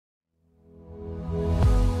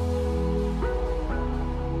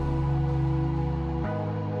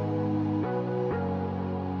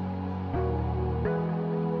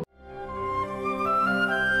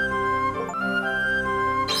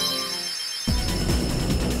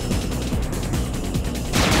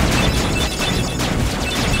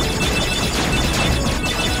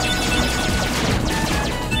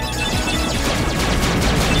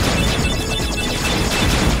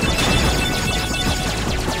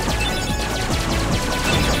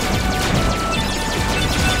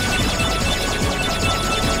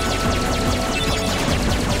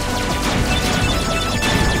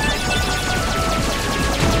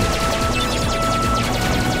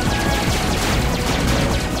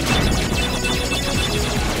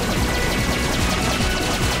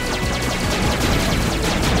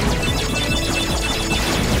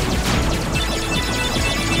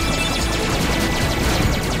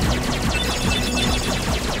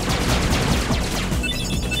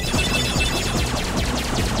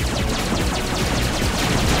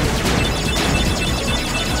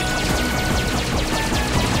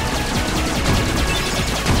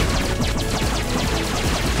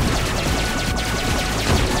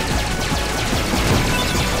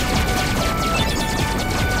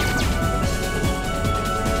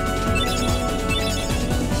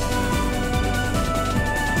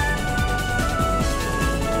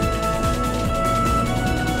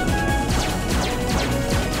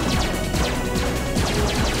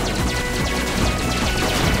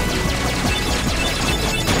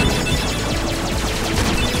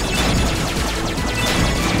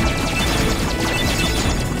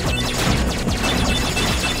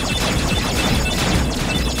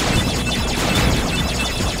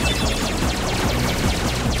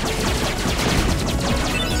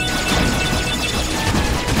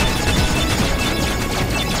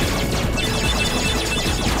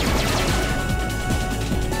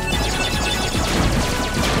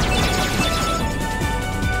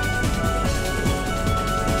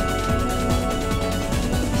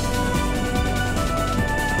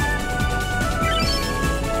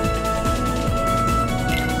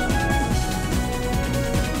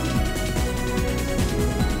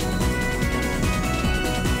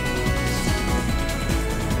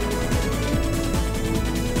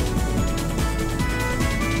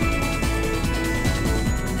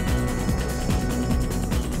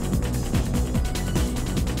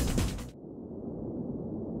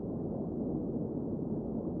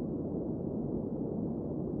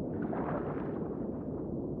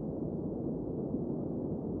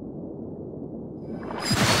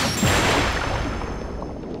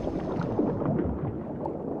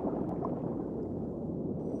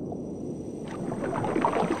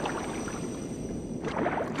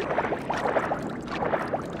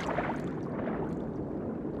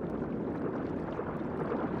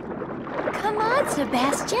out,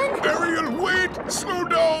 Sebastian. Ariel, wait! Slow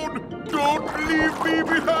down! Don't leave me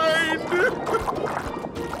behind!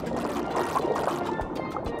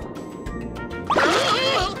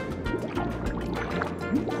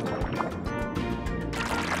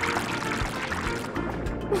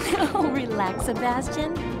 Oh, relax,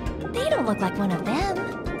 Sebastian. They don't look like one of them.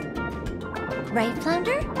 Right,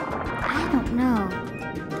 Flounder? I don't know.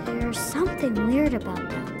 There's something weird about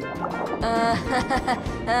them.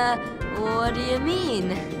 What do you mean?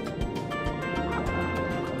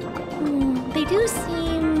 They do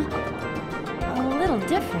seem a little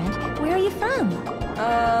different. Where are you from?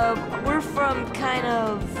 We're from kind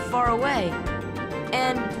of far away.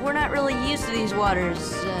 And we're not really used to these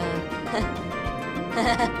waters,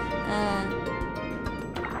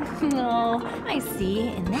 Oh, I see.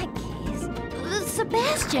 In that case,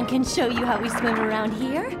 Sebastian can show you how we swim around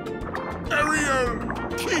here. Ariel!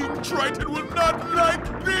 King Triton will not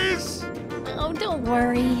like this! Oh, don't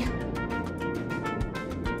worry.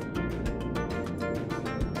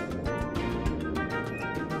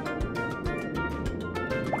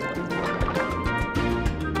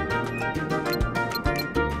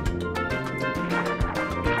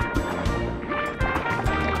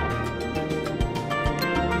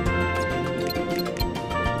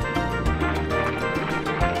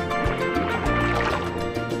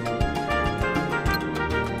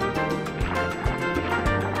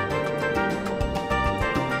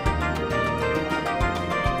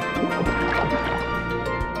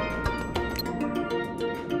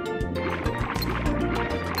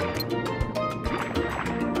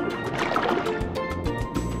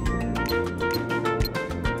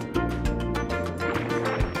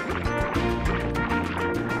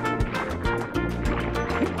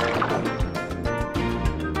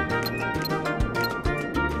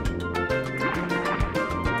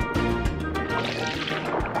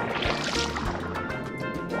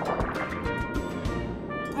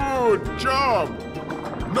 Good job!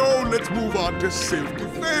 Now let's move on to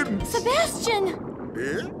self-defense. Sebastian!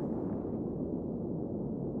 Eh?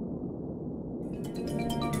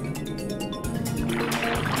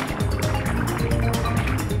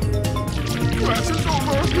 Class is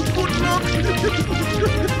over. Good luck!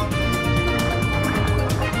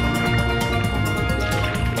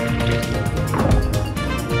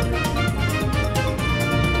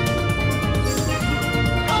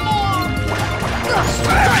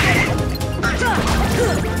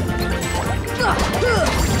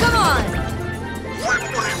 Come on!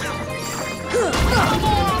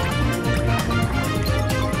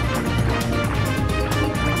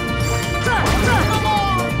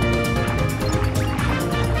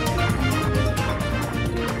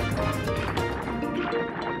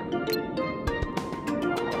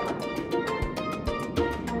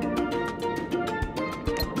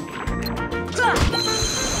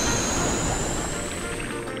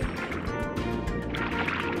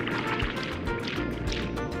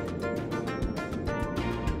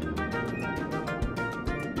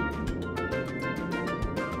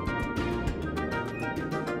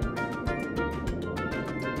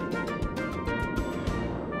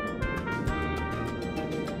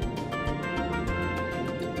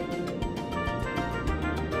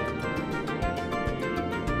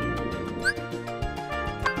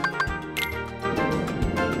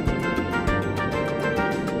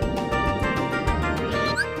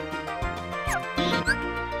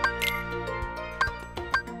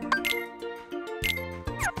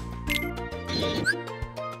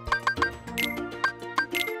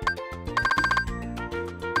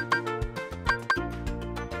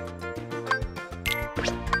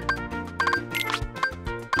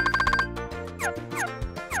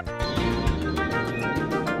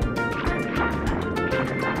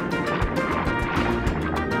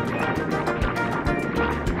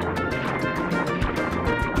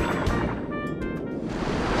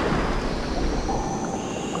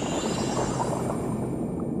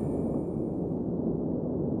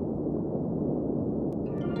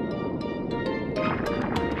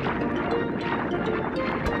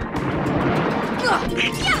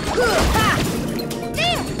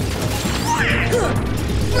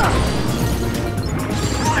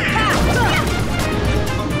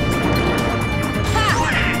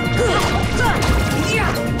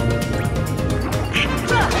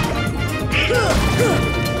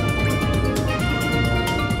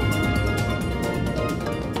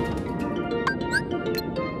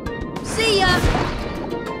 See ya!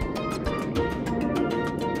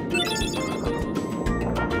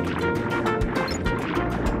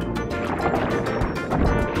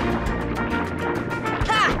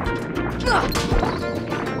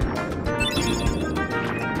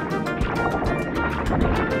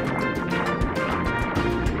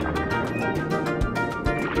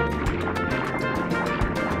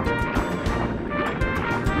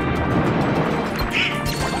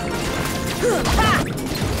 Come on!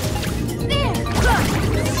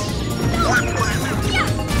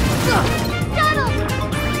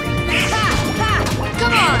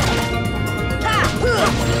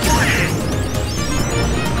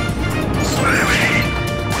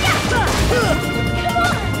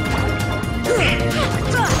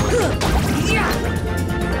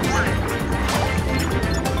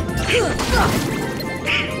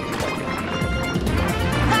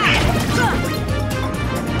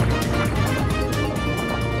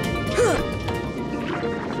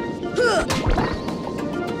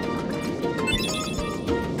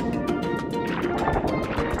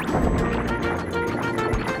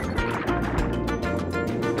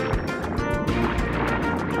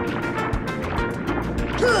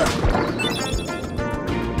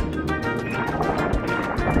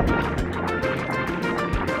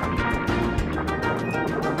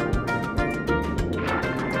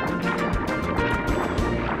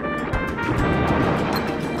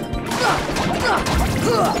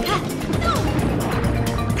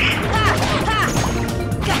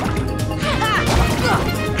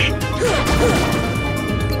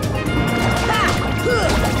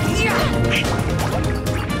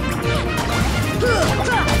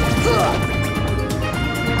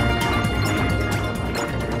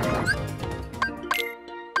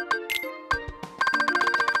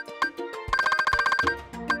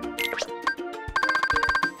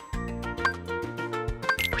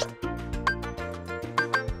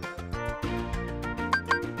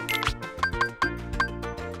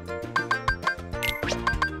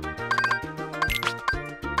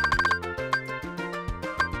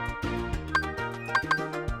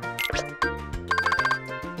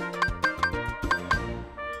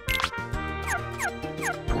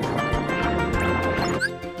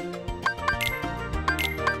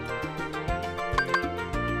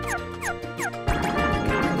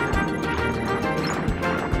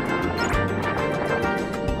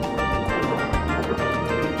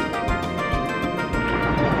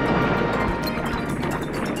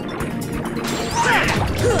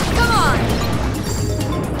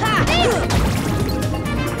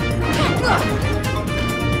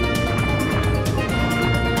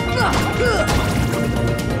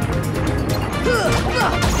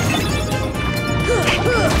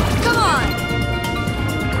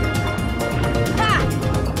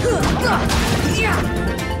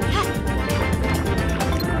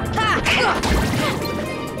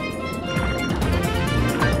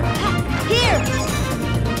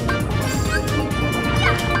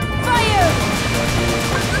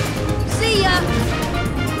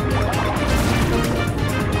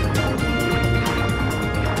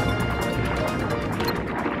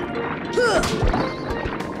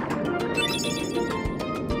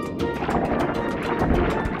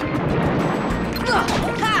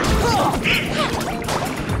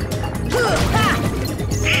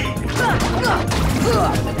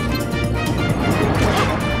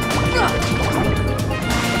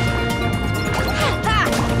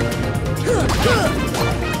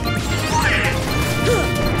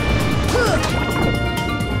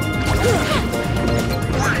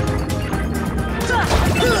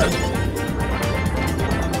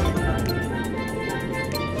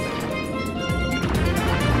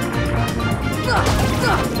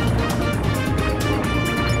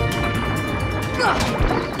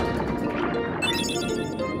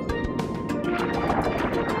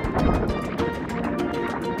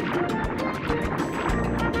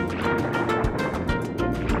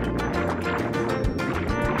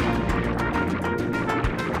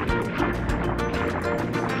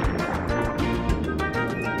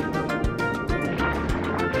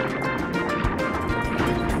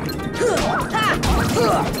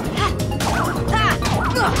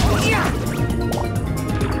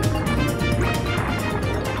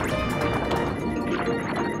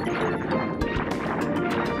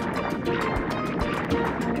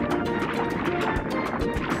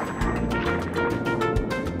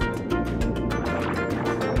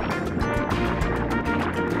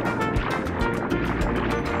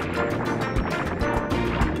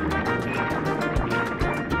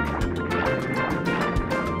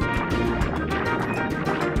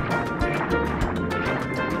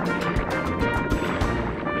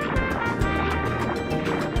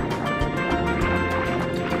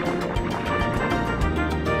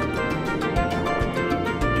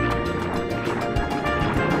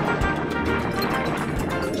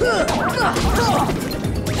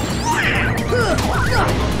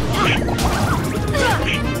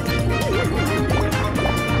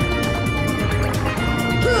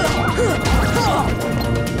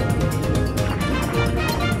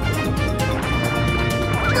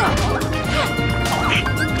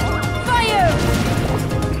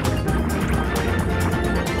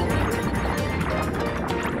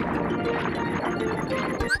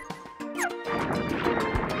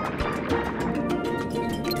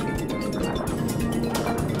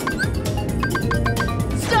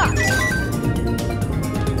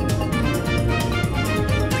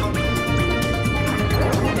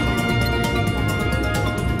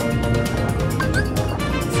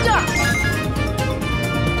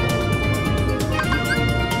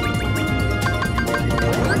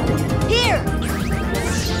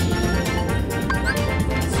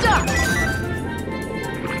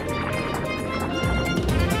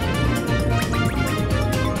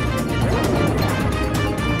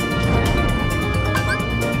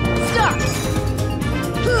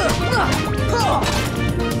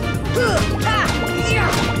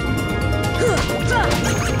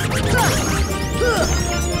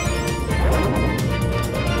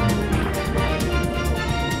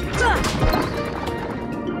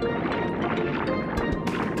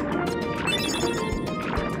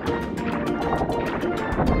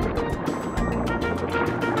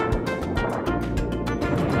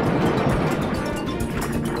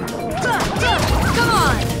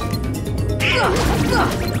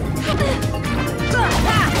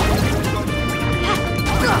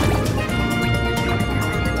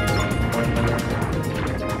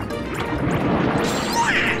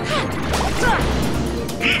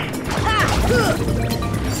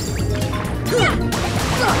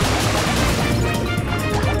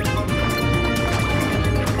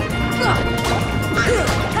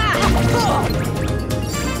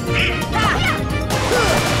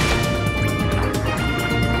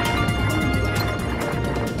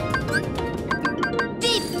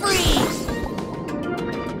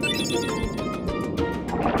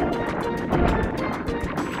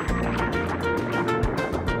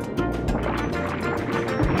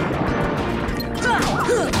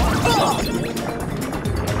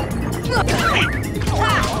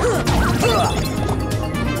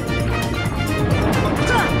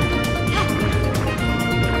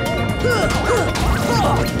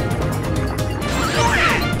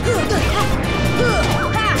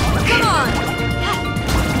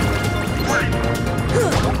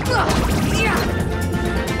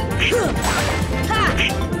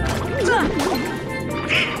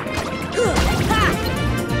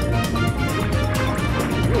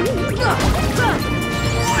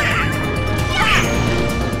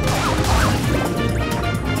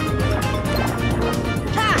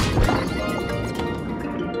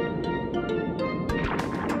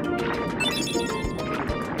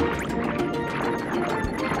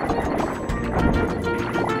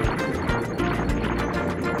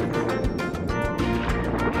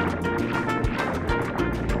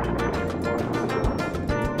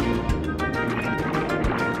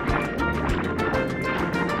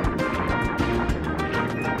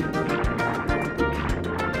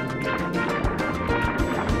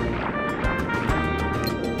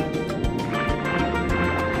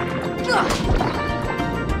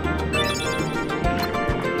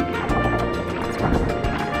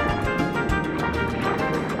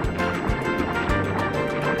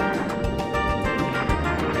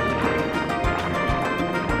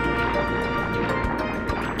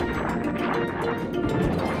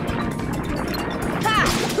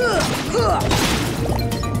 Come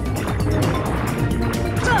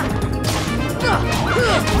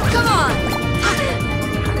on!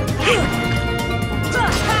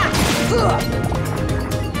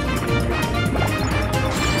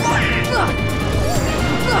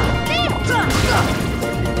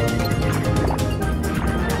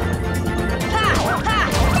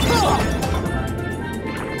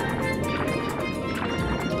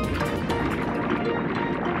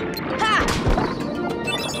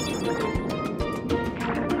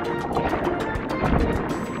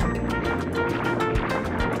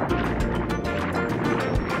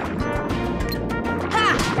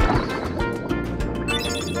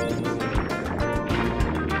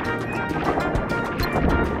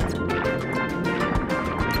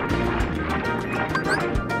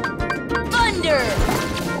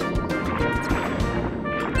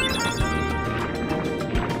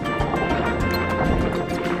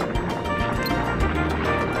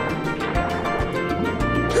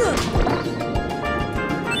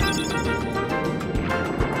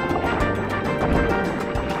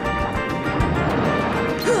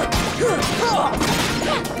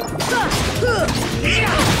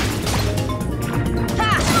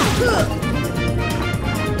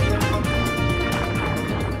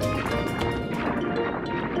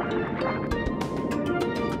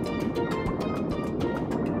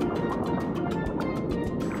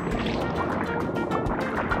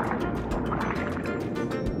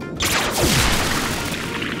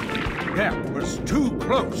 That was too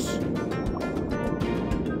close.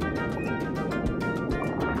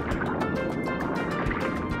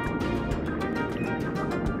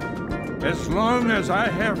 As long as I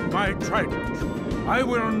have my trident, I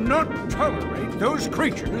will not tolerate those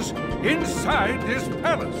creatures inside this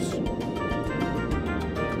palace.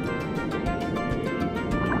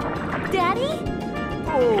 Daddy?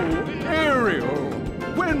 Oh, Ariel!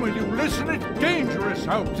 When will you listen? It's dangerous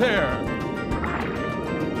out there.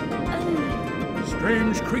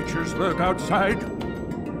 Strange creatures lurk outside.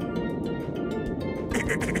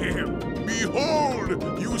 Behold,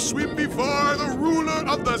 you swim before the ruler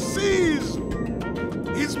of the seas,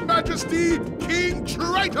 His Majesty King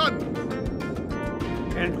Triton.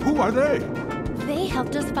 And who are they? They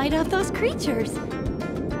helped us fight off those creatures.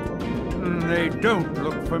 They don't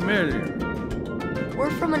look familiar.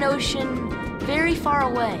 We're from an ocean very far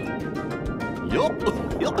away. Yup,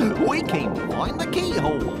 we came to find the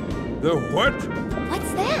keyhole. The what?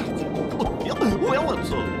 What's that? Well, it's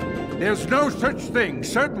There's no such thing,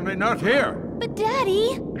 certainly not here. But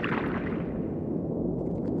Daddy...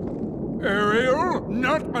 Ariel,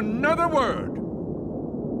 not another word.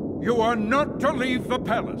 You are not to leave the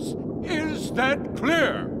palace. Is that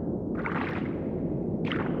clear?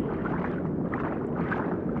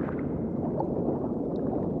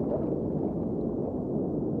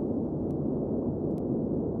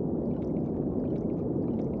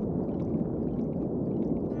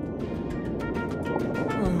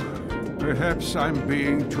 Perhaps I'm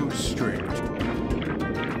being too strict.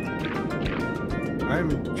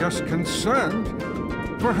 I'm just concerned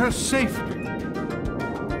for her safety.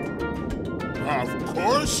 Of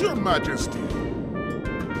course, Your Majesty.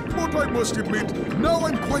 But I must admit, now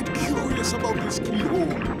I'm quite curious about this keyhole.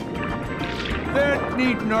 That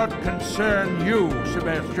need not concern you,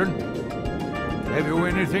 Sebastian. Have you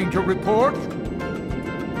anything to report?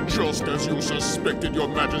 Just as you suspected, Your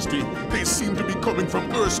Majesty, they seem to be coming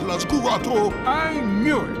from Ursula's grotto. I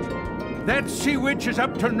knew it. That sea witch is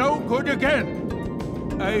up to no good again.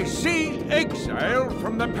 A sea exile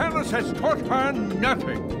from the palace has taught her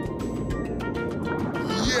nothing.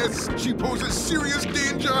 Yes, she poses serious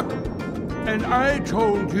danger. And I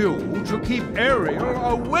told you to keep Ariel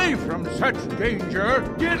away from such danger,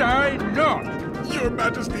 did I not? Your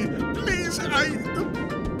Majesty, please,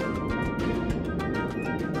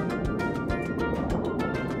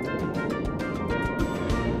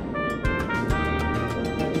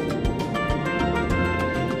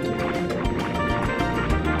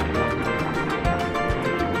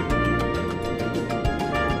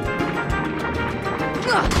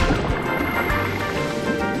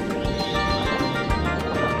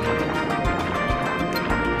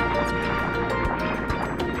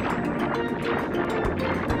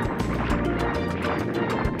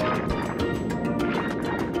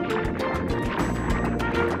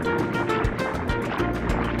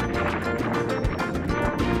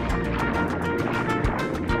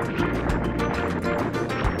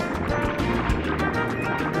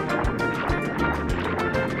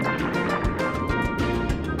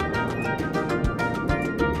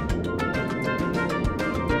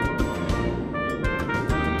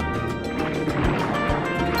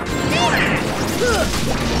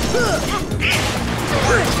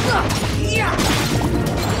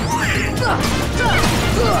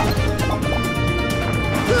 Come on!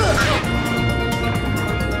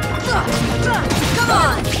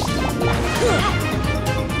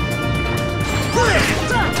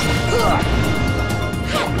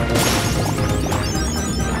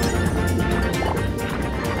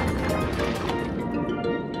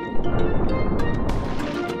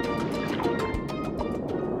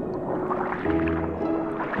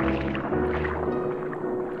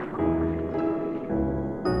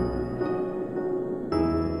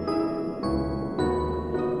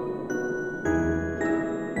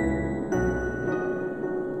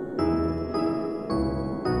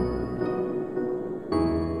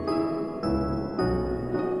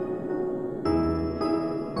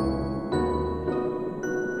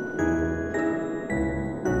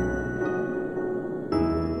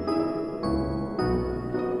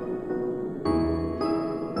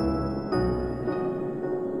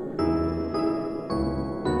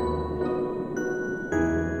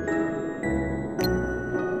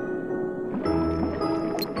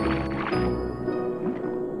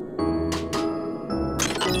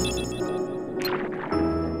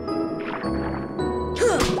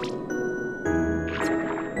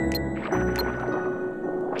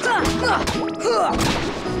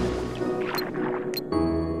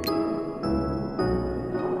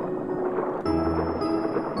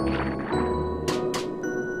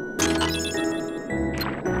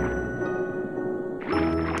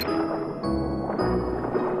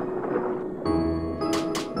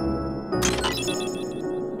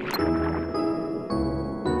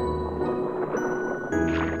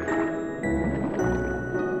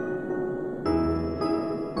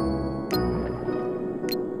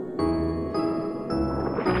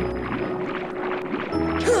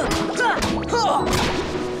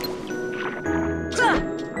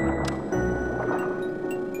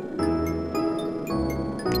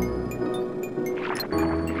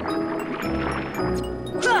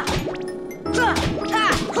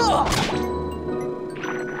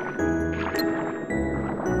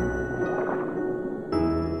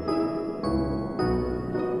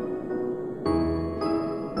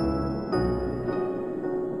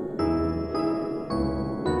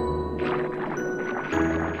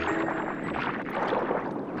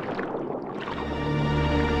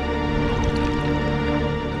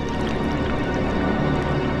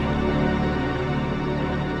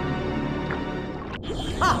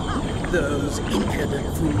 Those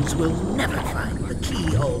impudent fools will never find the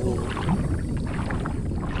keyhole.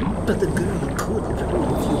 But the girl could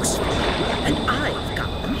prove useful, and I've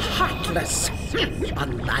got the heartless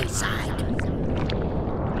on my side.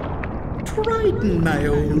 Triton, my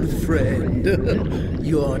old friend,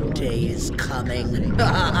 your day is coming.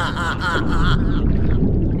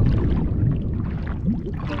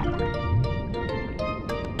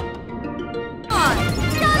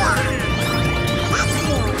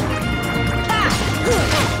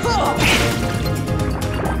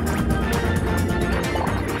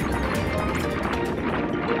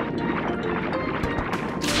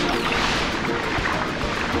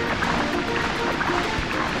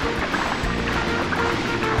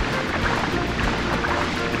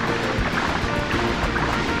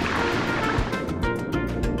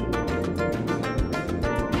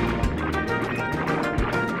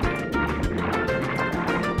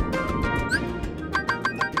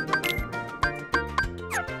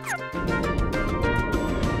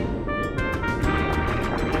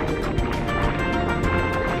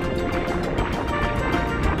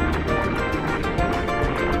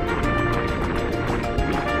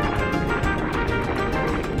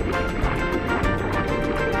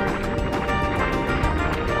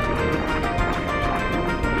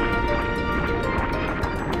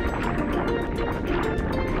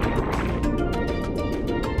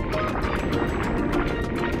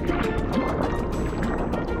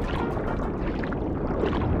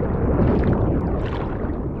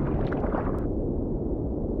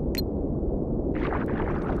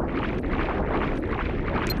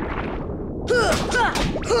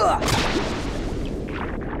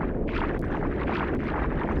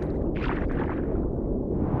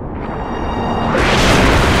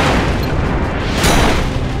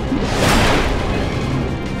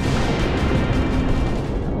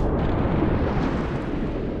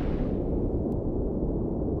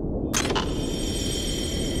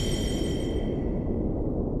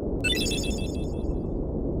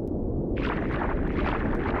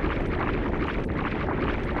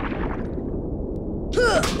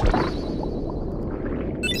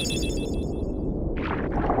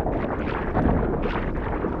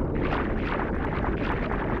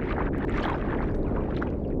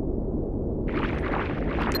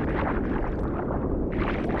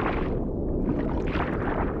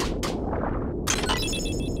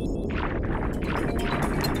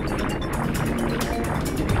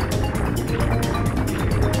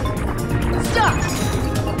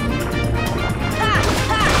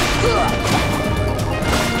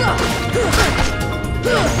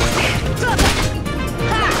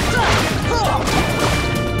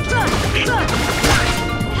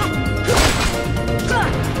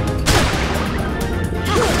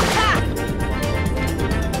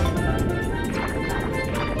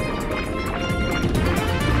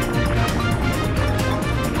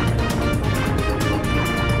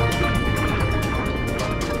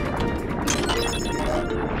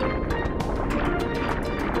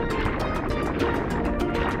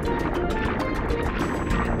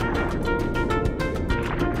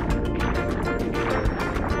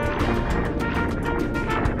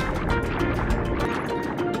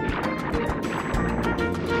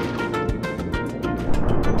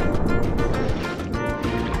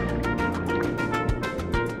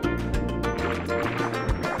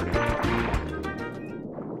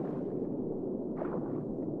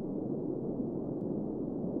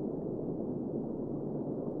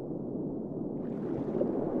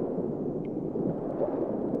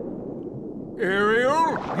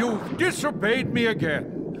 You've disobeyed me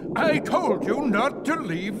again. I told you not to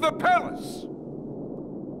leave the palace.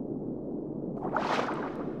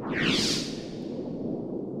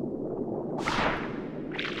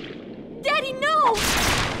 Daddy, no!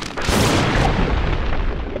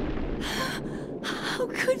 How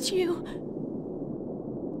could you?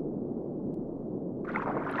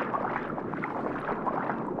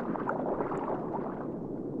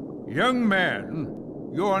 Young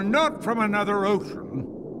man, you're not from another ocean.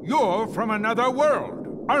 You're from another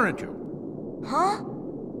world, aren't you? Huh?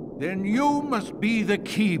 Then you must be the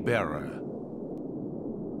key bearer.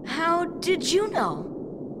 How did you know?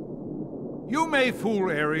 You may fool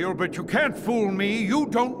Ariel, but you can't fool me. You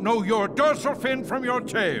don't know your dorsal fin from your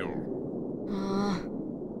tail.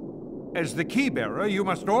 As the key bearer, you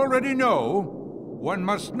must already know one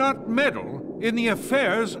must not meddle in the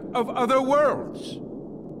affairs of other worlds.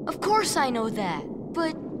 Of course I know that,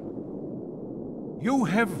 but... You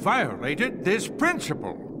have violated this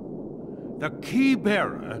principle. The key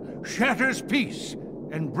bearer shatters peace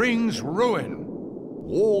and brings ruin.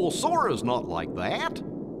 Oh, Sora's not like that.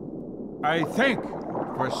 I thank you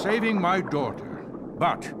for saving my daughter,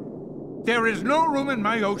 but there is no room in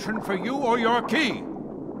my ocean for you or your key.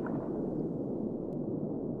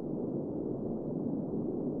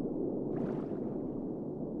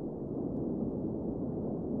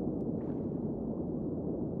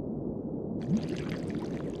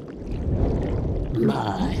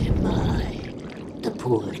 My, the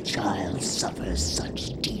poor child suffers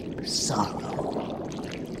such deep sorrow.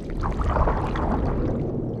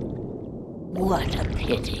 What a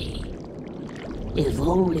pity. If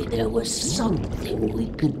only there was something we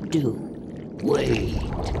could do. Wait,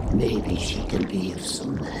 maybe she can be of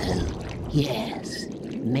some help. Yes,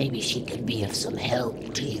 maybe she can be of some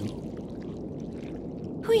help to you.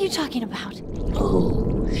 Who are you talking about?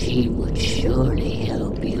 Oh, she would surely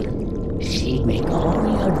help you. She'd make all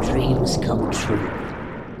your dreams come true.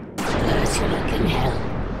 Ursula can help.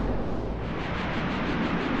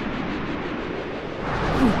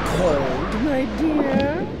 You called, my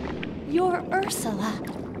dear? You're Ursula.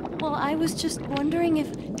 Well, I was just wondering if...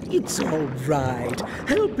 It's all right.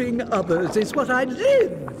 Helping others is what I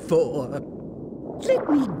live for. Let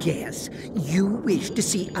me guess. You wish to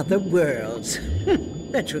see other worlds.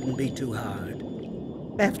 That shouldn't be too hard.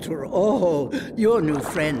 After all, your new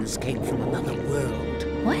friends came from another world.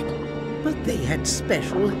 What? But they had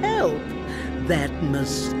special help. That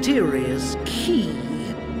mysterious key.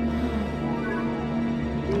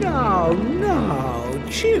 Now,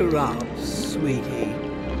 cheer up, sweetie.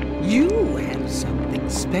 You have something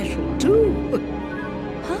special, too.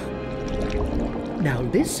 Huh? Now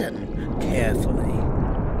listen carefully.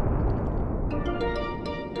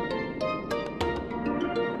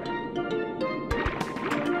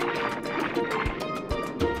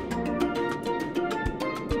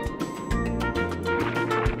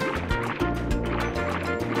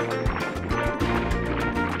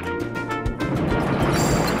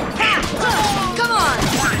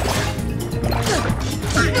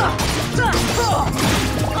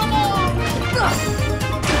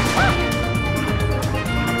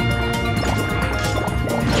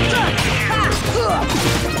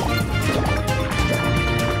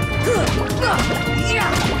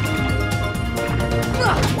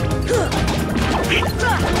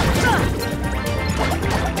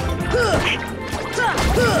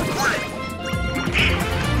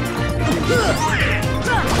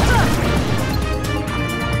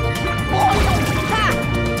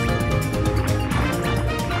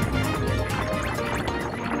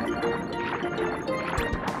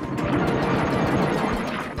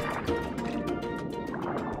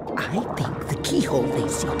 I think the keyhole they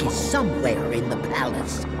seek is somewhere in the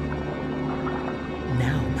palace.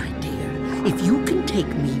 Now, my dear, if you can take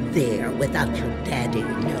me there without your daddy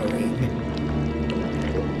knowing,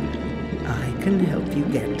 I can help you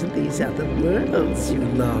get to these other worlds you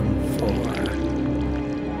long for.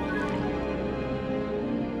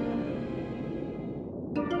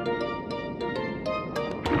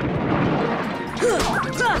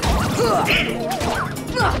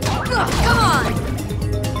 Come on!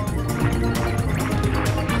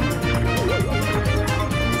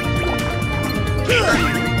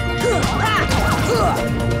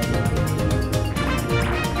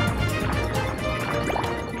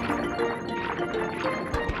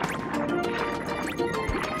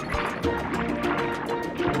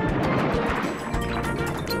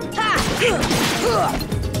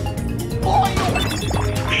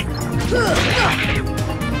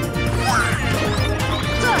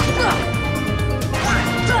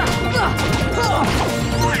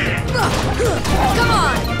 Come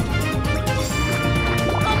on!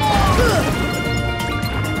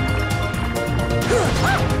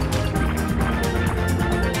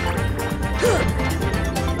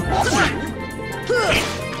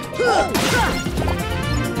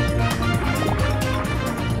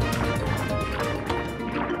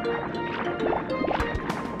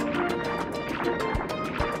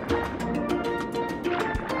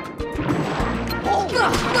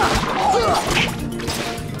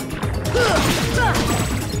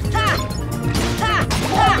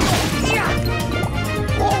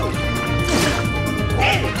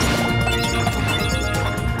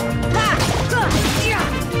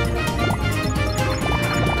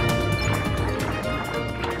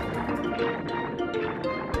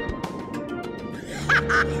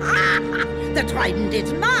 The trident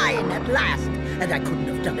is mine at last, and I couldn't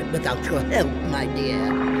have done it without your help, my dear.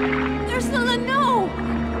 Ursula, no!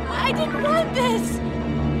 I didn't want this!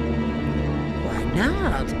 Why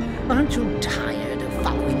not? Aren't you tired of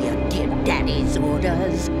following your dear daddy's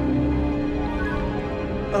orders?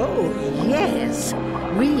 Oh, yes.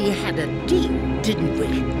 We had a deal, didn't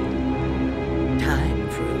we? Time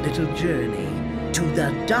for a little journey to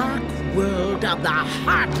the dark world of the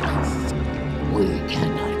heartless. We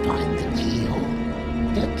cannot find the keyhole.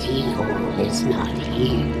 The keyhole is not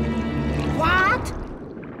here. What?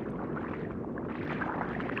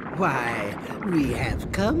 Why, we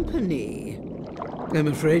have company. I'm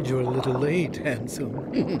afraid you're a little late, handsome.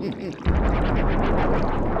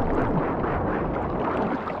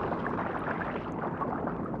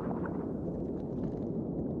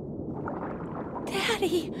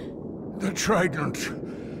 Daddy! The trident.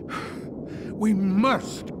 We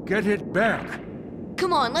must get it back.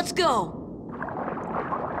 Come on, let's go.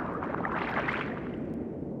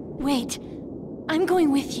 Wait. I'm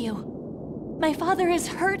going with you. My father is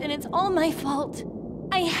hurt and it's all my fault.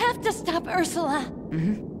 I have to stop Ursula.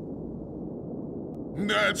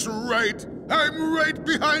 That's right. I'm right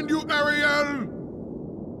behind you, Ariel.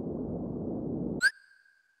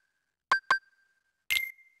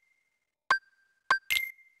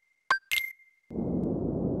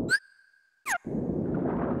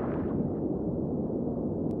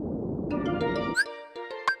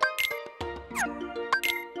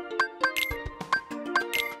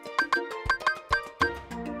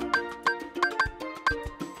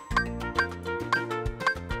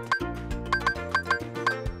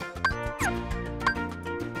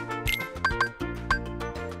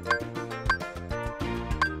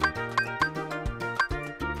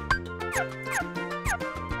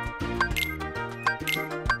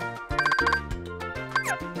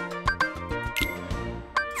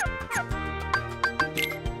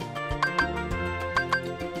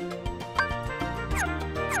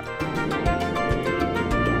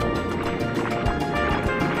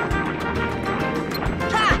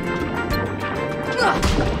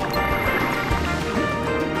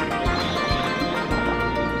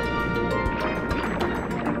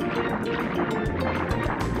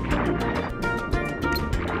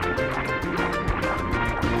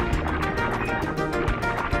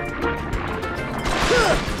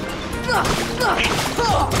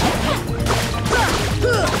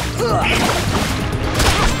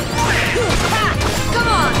 Come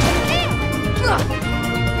on!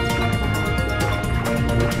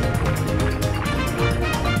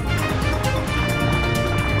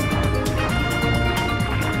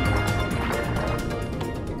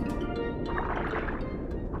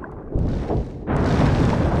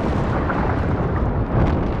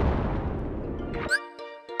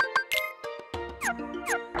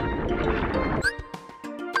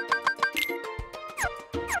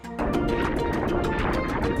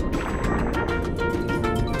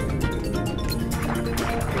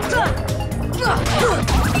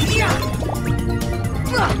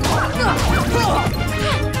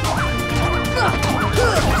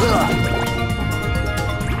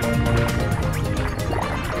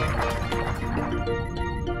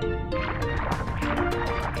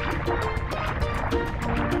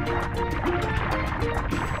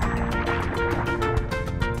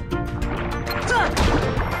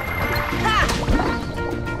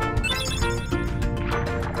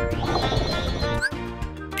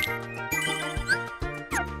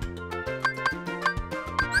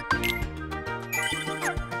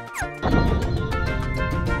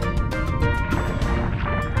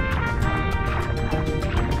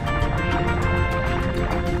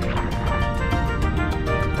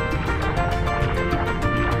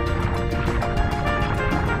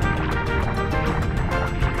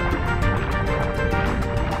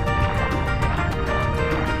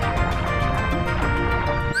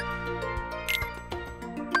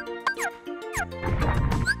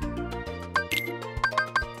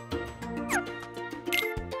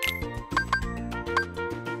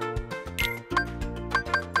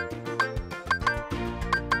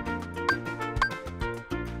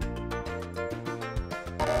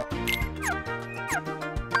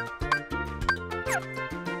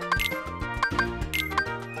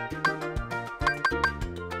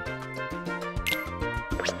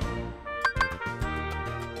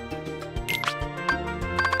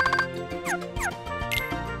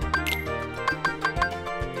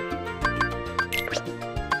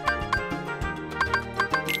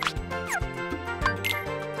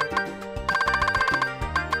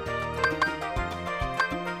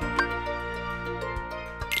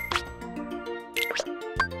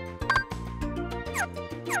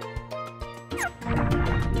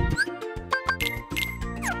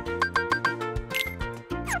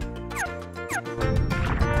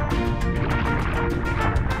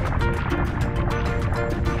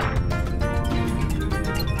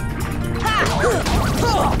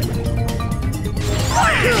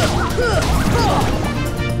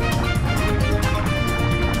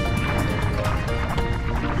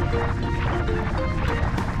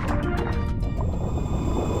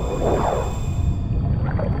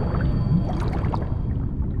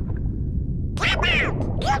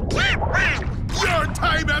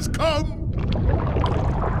 come!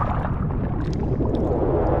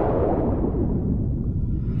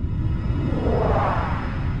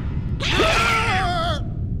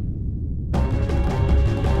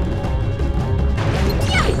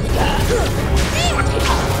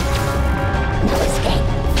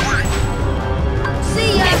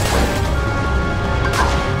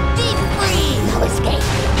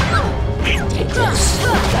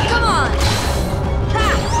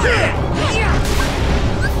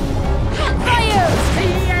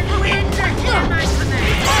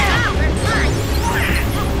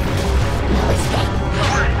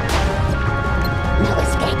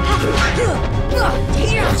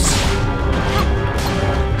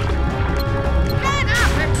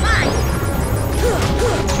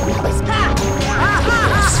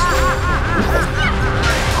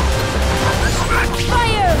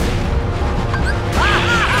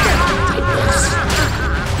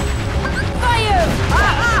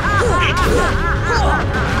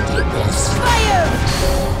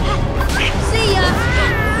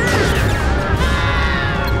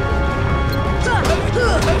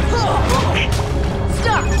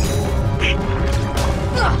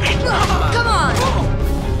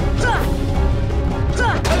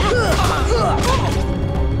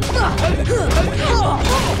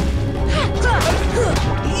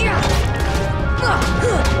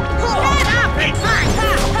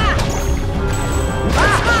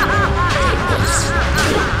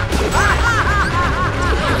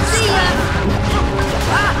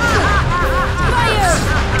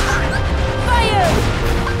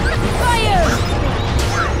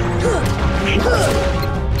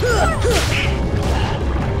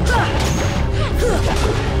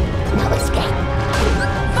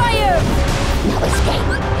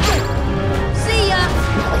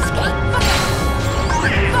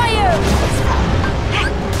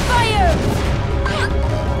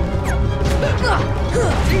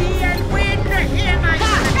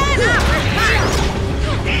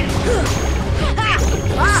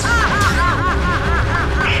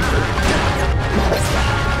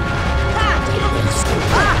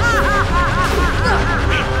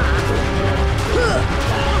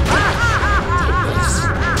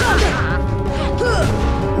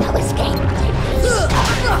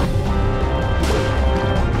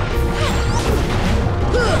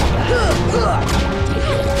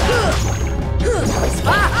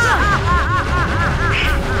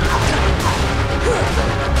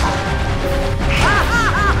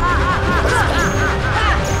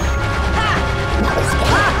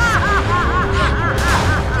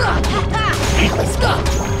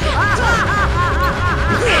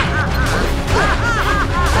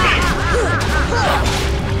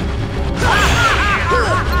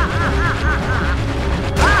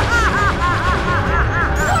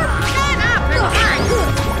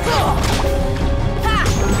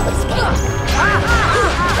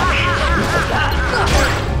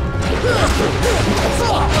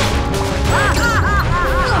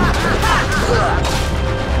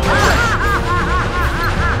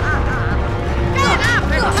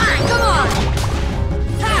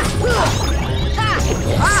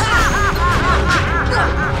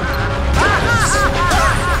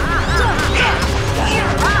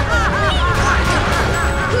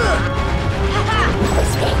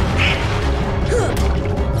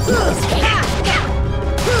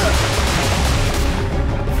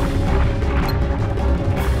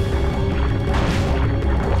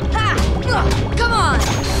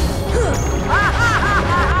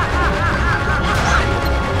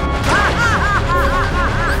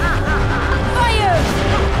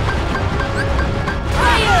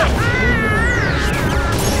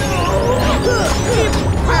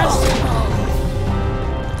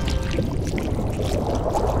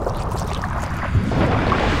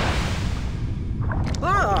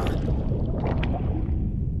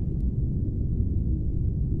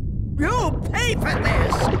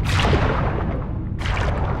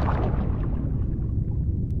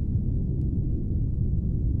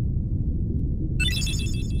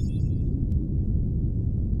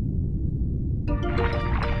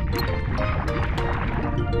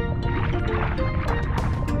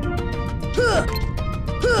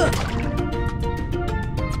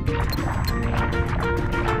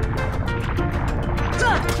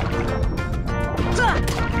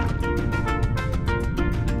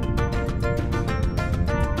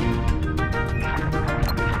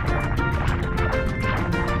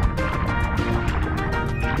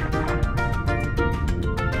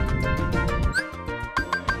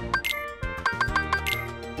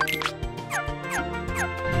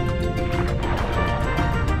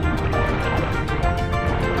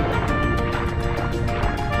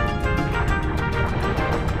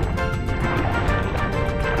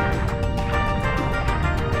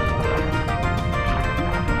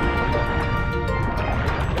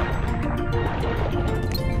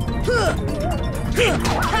 Come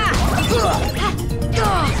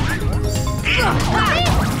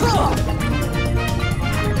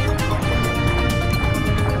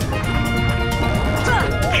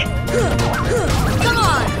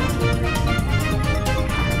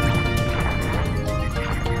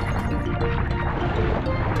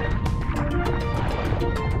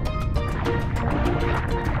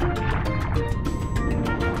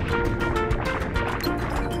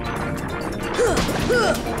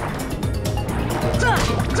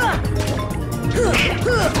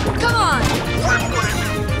on!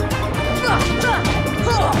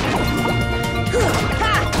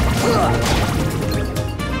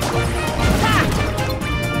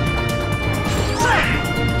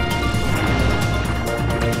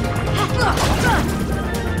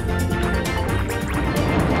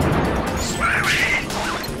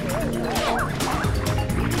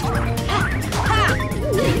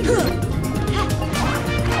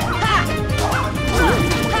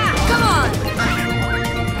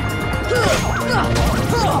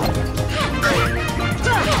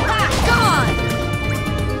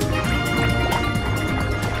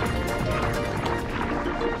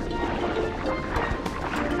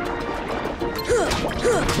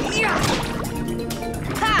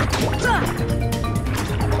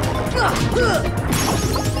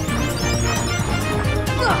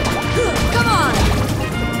 Come on!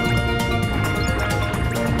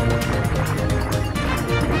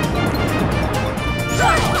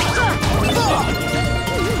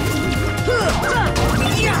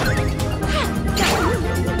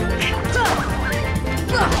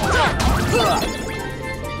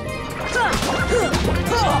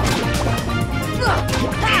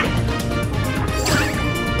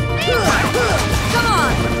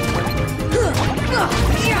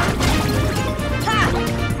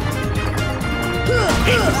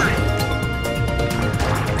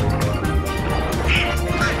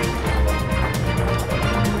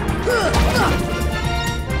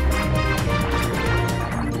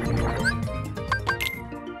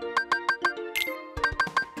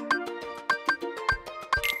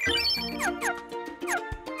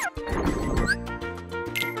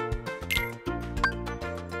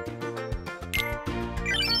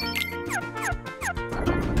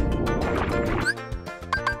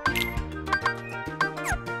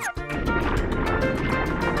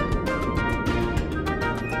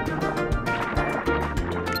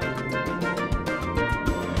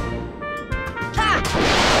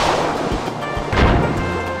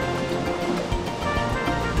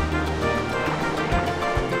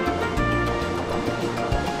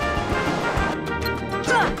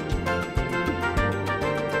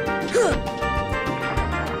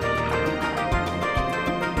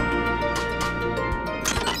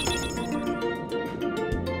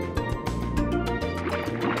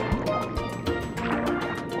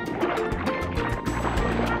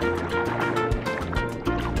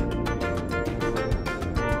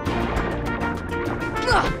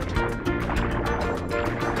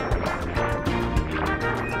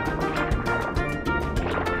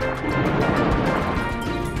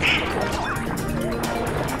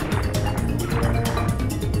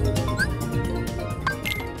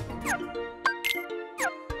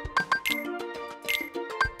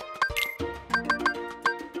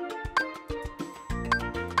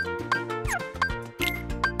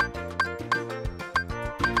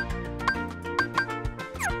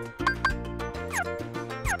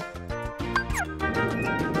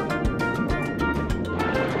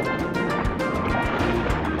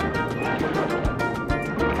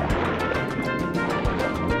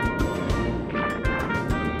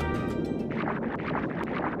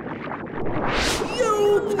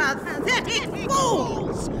 Pathetic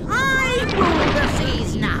fools! I rule the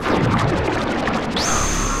seas now!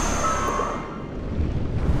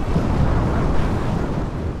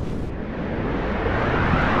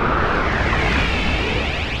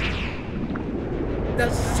 The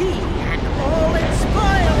sea and all its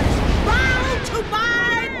spoils bow to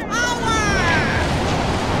my power!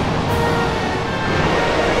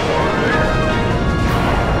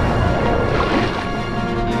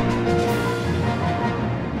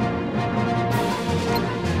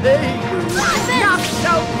 Hey, not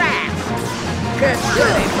so fast! Get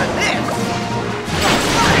ready for this!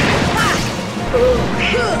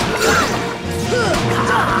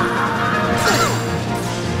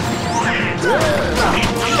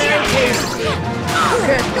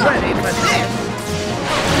 Get ready for this!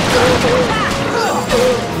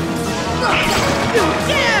 You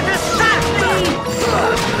dare to stop me!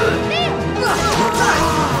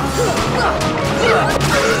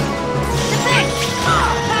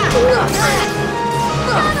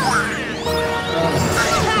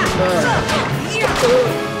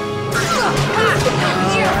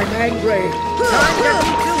 angry. Time to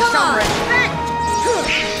teach you some respect.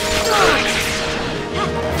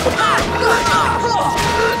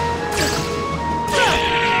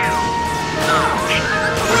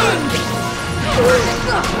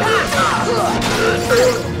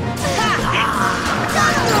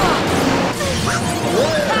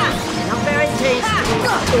 Not very tasty.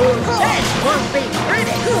 This won't be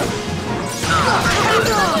pretty. Come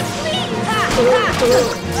on!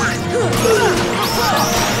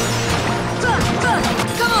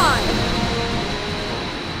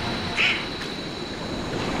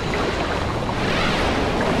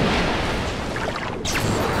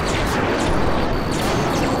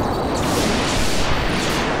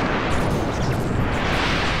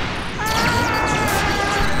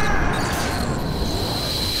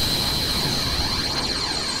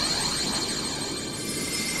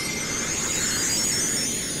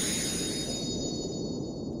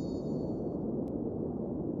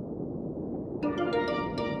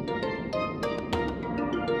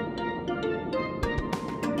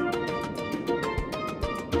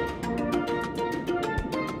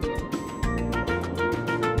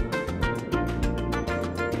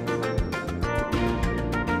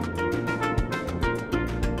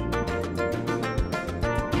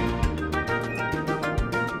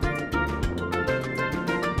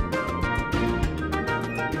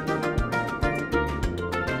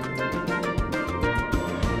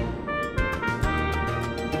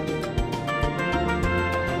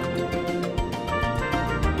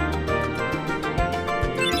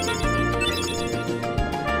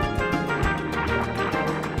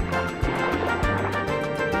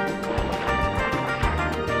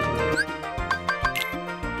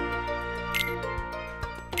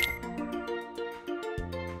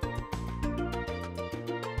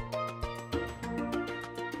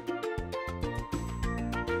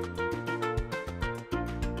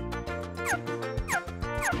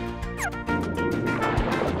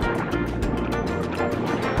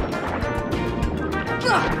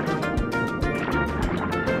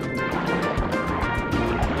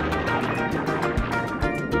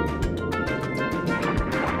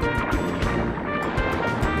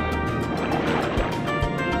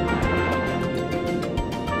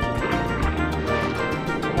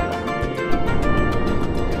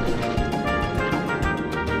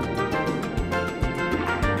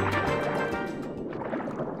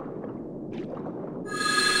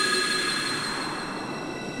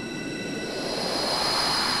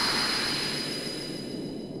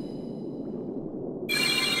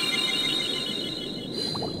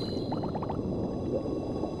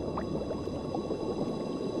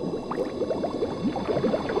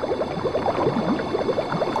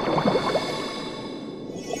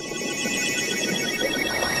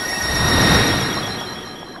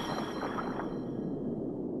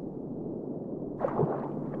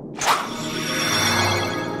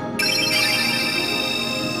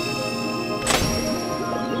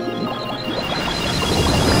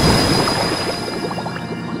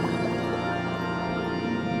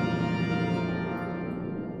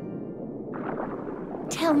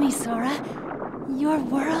 Tell me, Sora, your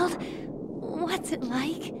world, what's it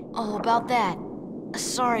like? Oh, about that.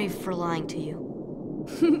 Sorry for lying to you.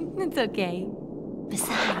 It's okay.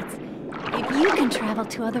 Besides, if you can travel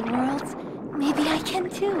to other worlds, maybe I can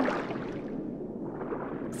too.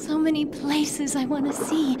 So many places I want to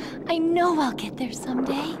see. I know I'll get there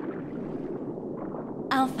someday.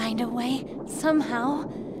 I'll find a way, somehow.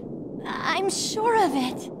 I'm sure of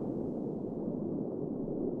it.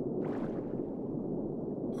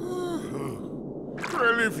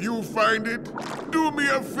 Well, if you find it, do me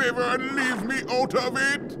a favor and leave me out of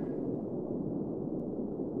it.